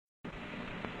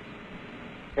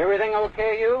Everything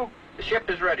okay, you? The ship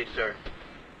is ready, sir.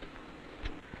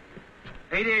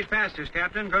 88 passengers,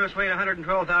 Captain. Gross weight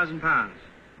 112,000 pounds.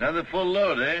 Another full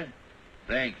load, eh?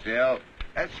 Thanks, Al.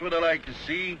 That's what I like to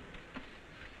see.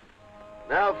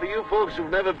 Now, for you folks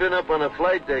who've never been up on a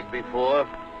flight deck before,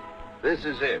 this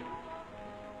is it.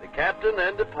 The captain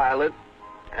and the pilot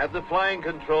have the flying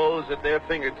controls at their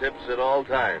fingertips at all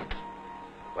times.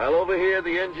 While over here,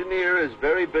 the engineer is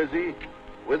very busy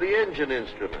with the engine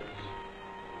instruments.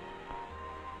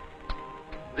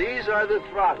 These are the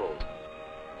throttles,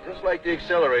 just like the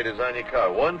accelerators on your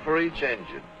car. One for each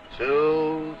engine.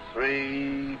 2,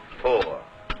 3, 4.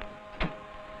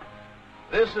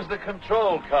 This is the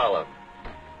control column.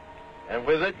 And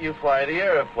with it, you fly the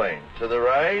airplane. To the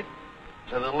right,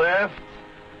 to the left,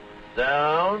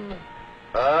 down,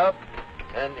 up,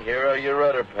 and here are your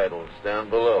rudder pedals down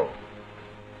below.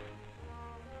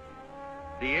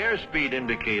 The airspeed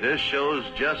indicator shows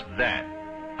just that,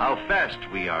 how fast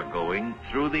we are going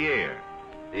through the air.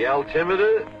 The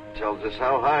altimeter tells us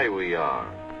how high we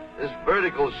are. This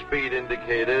vertical speed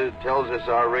indicator tells us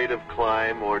our rate of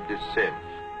climb or descent.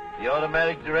 The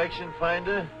automatic direction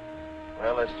finder?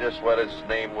 Well, that's just what its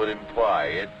name would imply.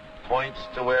 It points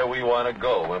to where we want to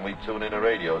go when we tune in a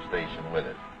radio station with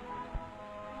it.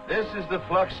 This is the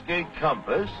flux gate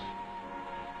compass.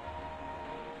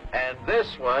 And this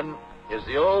one is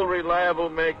the old reliable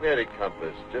magnetic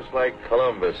compass, just like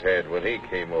Columbus had when he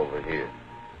came over here.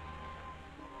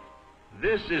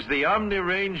 This is the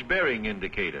omni-range bearing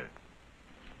indicator.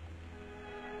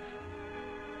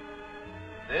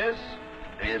 This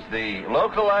is the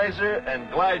localizer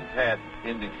and glide path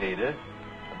indicator,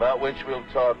 about which we'll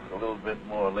talk a little bit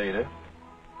more later.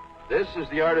 This is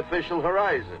the artificial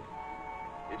horizon.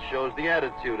 It shows the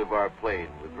attitude of our plane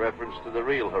with reference to the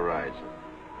real horizon.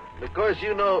 And of course,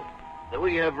 you know that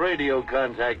we have radio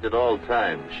contact at all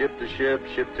times, ship to ship,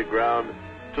 ship to ground,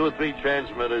 2 or 3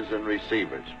 transmitters and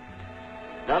receivers.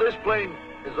 Now, this plane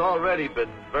has already been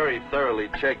very thoroughly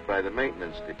checked by the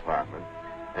maintenance department,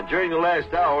 and during the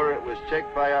last hour, it was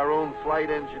checked by our own flight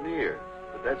engineer.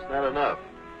 But that's not enough.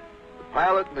 The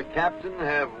pilot and the captain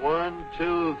have 1,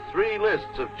 2, 3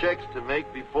 lists of checks to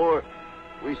make before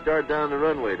we start down the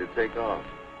runway to take off.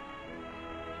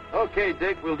 Okay,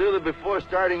 Dick, we'll do the before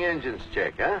starting engines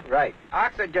check, huh? Right.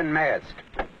 Oxygen mask.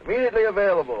 Immediately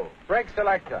available. Brake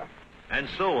selector. And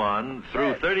so on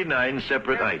through 39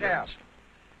 separate items.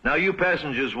 Now, you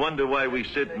passengers wonder why we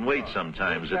sit and wait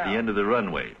sometimes at the end of the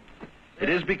runway. It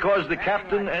is because the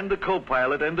captain and the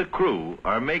co-pilot and the crew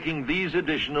are making these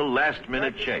additional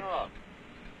last-minute checks.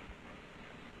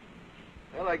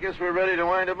 Well, I guess we're ready to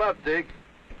wind them up, Dick.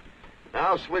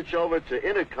 Now switch over to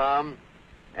intercom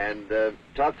and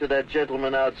talk to that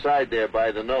gentleman outside there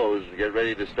by the nose and get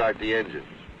ready to start the engines.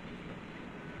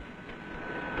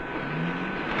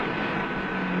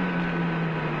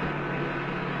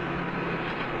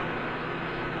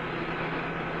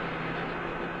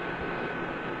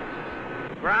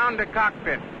 Ground to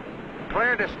cockpit.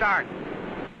 Clear to start.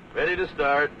 Ready to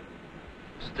start.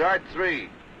 Start 3.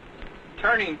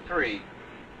 Turning 3.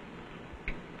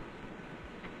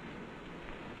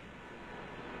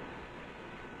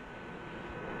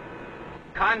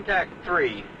 Contact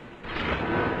 3.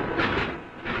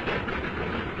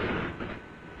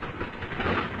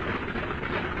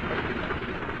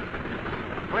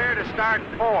 Clear to start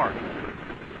 4.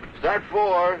 Start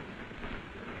 4.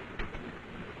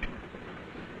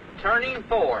 Turning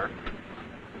 4.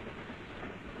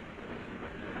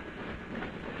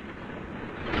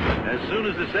 As soon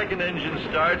as the second engine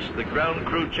starts, the ground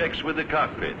crew checks with the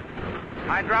cockpit.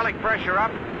 Hydraulic pressure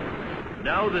up.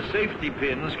 Now the safety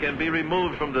pins can be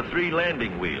removed from the 3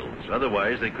 landing wheels.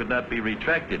 Otherwise, they could not be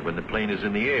retracted when the plane is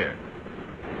in the air.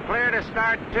 Clear to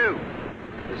start 2.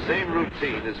 The same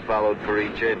routine is followed for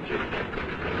each engine.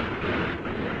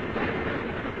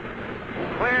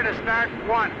 Clear to start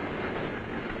 1.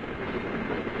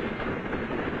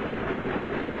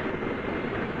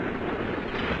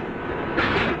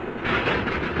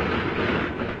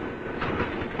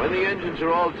 When the engines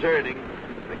are all turning,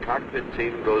 the cockpit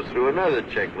team goes through another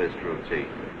checklist routine.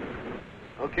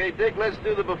 Okay, Dick, let's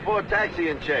do the before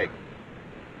taxiing check.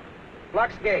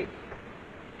 Flux gate.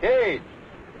 Gauge.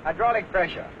 Hydraulic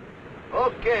pressure.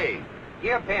 Okay.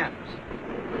 Gear pins.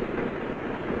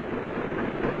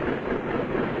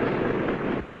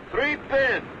 3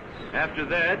 pins. After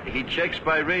that, he checks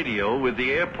by radio with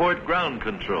the airport ground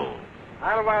control.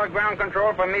 Idlewild ground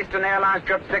control from Eastern Airlines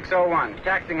trip 601.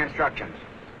 Taxiing instructions.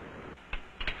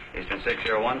 Eastern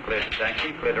 601, clear to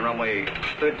taxi, clear to runway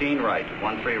 13 right,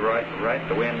 13 right,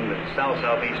 the wind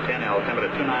south-southeast 10, altimeter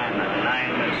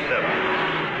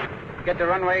 2997. Get the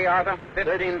runway, Arthur.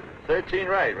 15. 13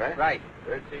 right, right? Right.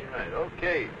 13 right.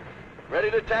 Okay. Ready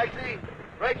to taxi?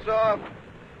 Brakes off.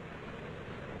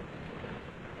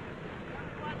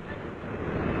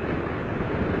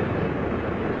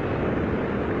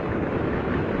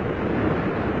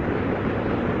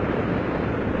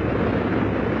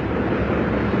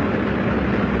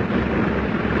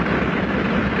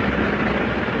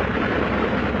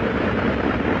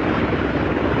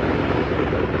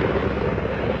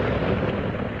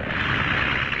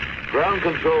 Ground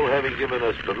control having given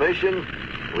us permission,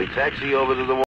 we taxi over to the